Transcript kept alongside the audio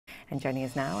And joining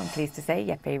us now, I'm pleased to say,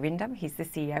 Jeppe Rindom. He's the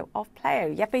CEO of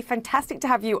Pleo. Jeppe, fantastic to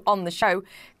have you on the show.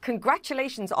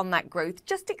 Congratulations on that growth.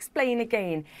 Just explain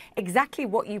again exactly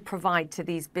what you provide to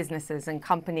these businesses and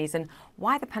companies and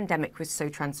why the pandemic was so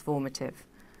transformative.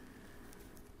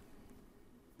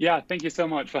 Yeah, thank you so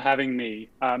much for having me.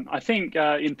 I think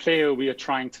in Pleo, we are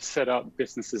trying to set up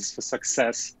businesses for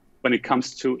success when it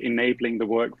comes to enabling the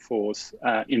workforce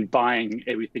in buying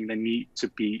everything they need to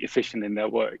be efficient in their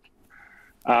work.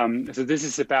 So this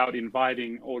is about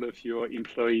inviting all of your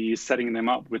employees, setting them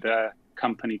up with a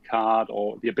company card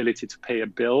or the ability to pay a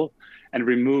bill, and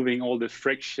removing all the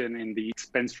friction in the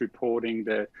expense reporting,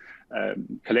 the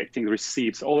collecting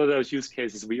receipts, all of those use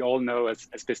cases we all know as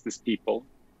business people.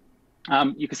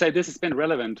 You could say this has been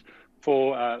relevant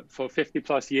for 50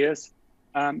 plus years,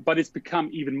 but it's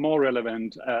become even more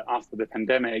relevant after the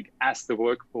pandemic as the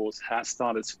workforce has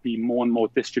started to be more and more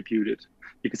distributed.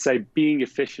 You could say being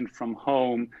efficient from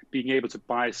home, being able to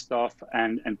buy stuff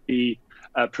and be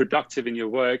productive in your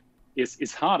work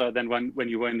is harder than when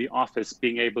you were in the office,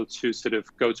 being able to sort of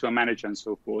go to a manager and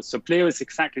so forth. So Pleo is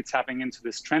exactly tapping into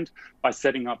this trend by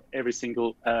setting up every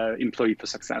single employee for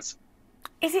success.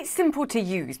 Is it simple to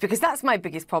use? Because that's my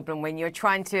biggest problem when you're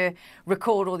trying to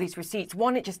record all these receipts.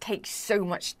 One, it just takes so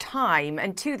much time.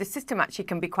 And two, the system actually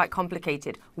can be quite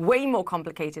complicated, way more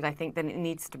complicated, I think, than it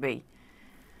needs to be.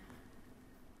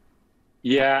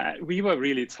 Yeah, we were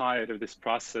really tired of this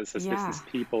process as business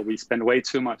people. We spent way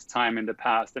too much time in the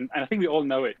past, and I think we all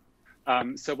know it.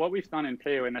 So what we've done in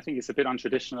Pleo, and I think it's a bit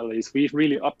untraditional, is we've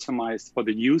really optimized for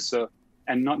the user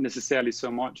and not necessarily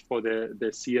so much for the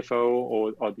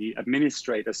CFO or the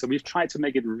administrator. So we've tried to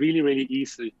make it really, really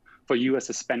easy for you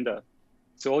as a spender.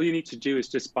 So all you need to do is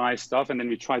just buy stuff, and then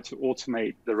we try to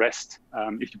automate the rest.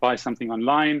 If you buy something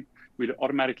online, we'll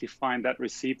automatically find that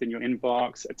receipt in your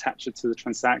inbox, attach it to the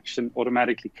transaction,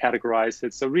 automatically categorize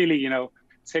it. So really, you know,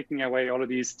 taking away all of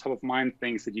these top of mind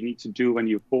things that you need to do when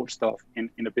you bought stuff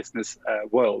in a business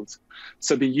world.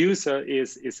 So the user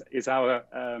is our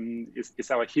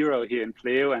hero here in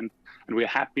Pleo, and we're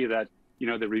happy that, you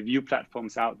know, the review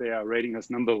platforms out there are rating us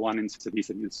 #1 in ease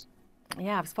of use.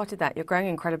 Yeah, I've spotted that. You're growing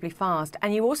incredibly fast.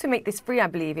 And you also make this free, I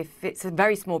believe, if it's a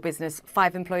very small business,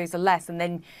 5 employees or less, and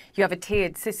then you have a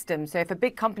tiered system. So if a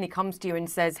big company comes to you and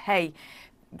says, hey,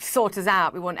 sort us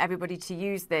out, we want everybody to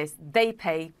use this, they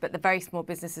pay, but the very small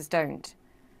businesses don't.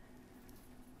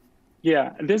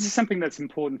 Yeah, and this is something that's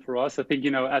important for us. I think,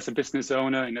 you know, as a business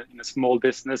owner in a small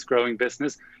business, growing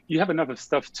business, you have enough of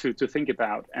stuff to think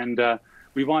about. And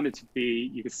we want it to be,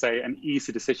 you could say, an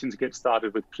easy decision to get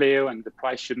started with Pleo, and the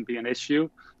price shouldn't be an issue.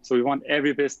 So we want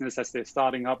every business, as they're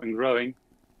starting up and growing,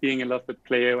 being in love with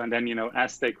Pleo, and then, you know,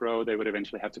 as they grow, they would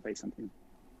eventually have to pay something.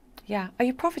 Yeah. Are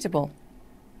you profitable?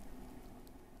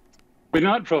 We're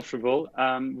not profitable.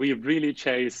 We really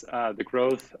chase the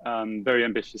growth very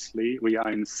ambitiously. We are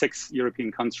in 6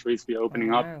 European countries. We are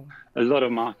opening up a lot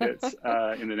of markets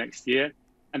in the next year,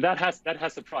 and that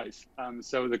has a price.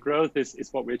 So the growth is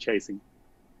what we're chasing.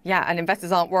 Yeah, and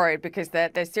investors aren't worried because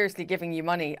they're seriously giving you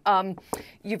money.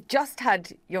 You've just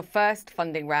had your first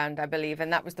funding round, I believe,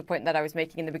 and that was the point that I was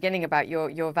making in the beginning about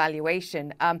your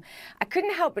valuation. I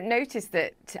couldn't help but notice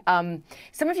that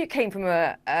some of you came from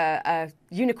a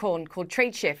unicorn called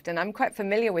Tradeshift, and I'm quite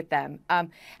familiar with them.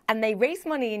 And they raised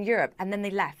money in Europe, and then they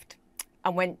left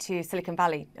and went to Silicon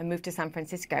Valley and moved to San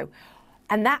Francisco.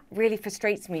 And that really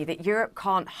frustrates me, that Europe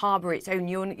can't harbour its own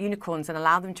unicorns and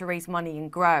allow them to raise money and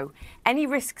grow. Any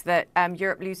risk that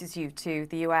Europe loses you to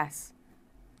the US?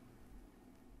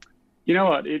 You know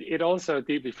what, it also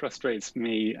deeply frustrates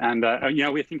me. And, you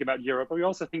know, we think about Europe, but we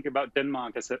also think about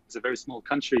Denmark as a very small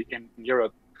country in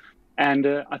Europe. And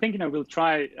I think, you know, we'll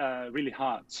try really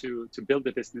hard to build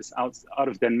the business out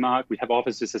of Denmark. We have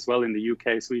offices as well in the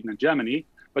UK, Sweden, and Germany,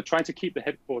 but try to keep the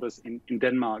headquarters in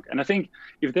Denmark. And I think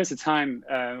if there's a time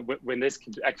when this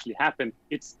could actually happen,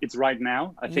 it's right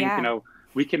now. I think, you know,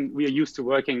 we are used to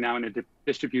working now in a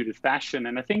distributed fashion.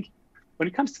 And I think when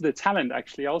it comes to the talent,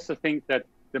 actually, I also think that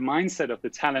the mindset of the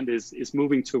talent is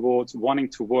moving towards wanting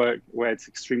to work where it's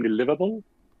extremely livable.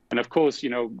 And of course, you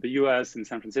know, the US and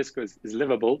San Francisco is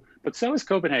livable, but so is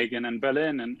Copenhagen and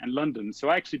Berlin and London. So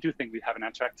I actually do think we have an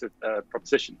attractive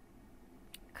proposition.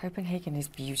 Copenhagen is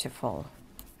beautiful,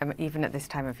 even at this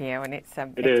time of year, and it's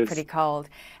pretty cold.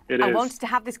 I wanted to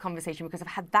have this conversation because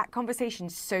I've had that conversation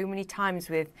so many times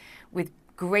with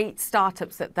great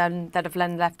startups that have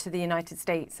then left to the United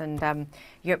States, and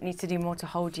Europe needs to do more to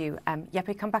hold you.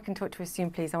 Jeppe, come back and talk to us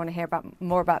soon, please. I want to hear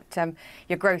more about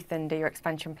your growth and your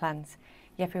expansion plans.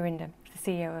 Jeppe Rindom, the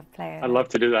CEO of Pleo. I'd love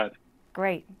to do that.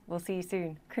 Great. We'll see you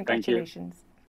soon. Congratulations.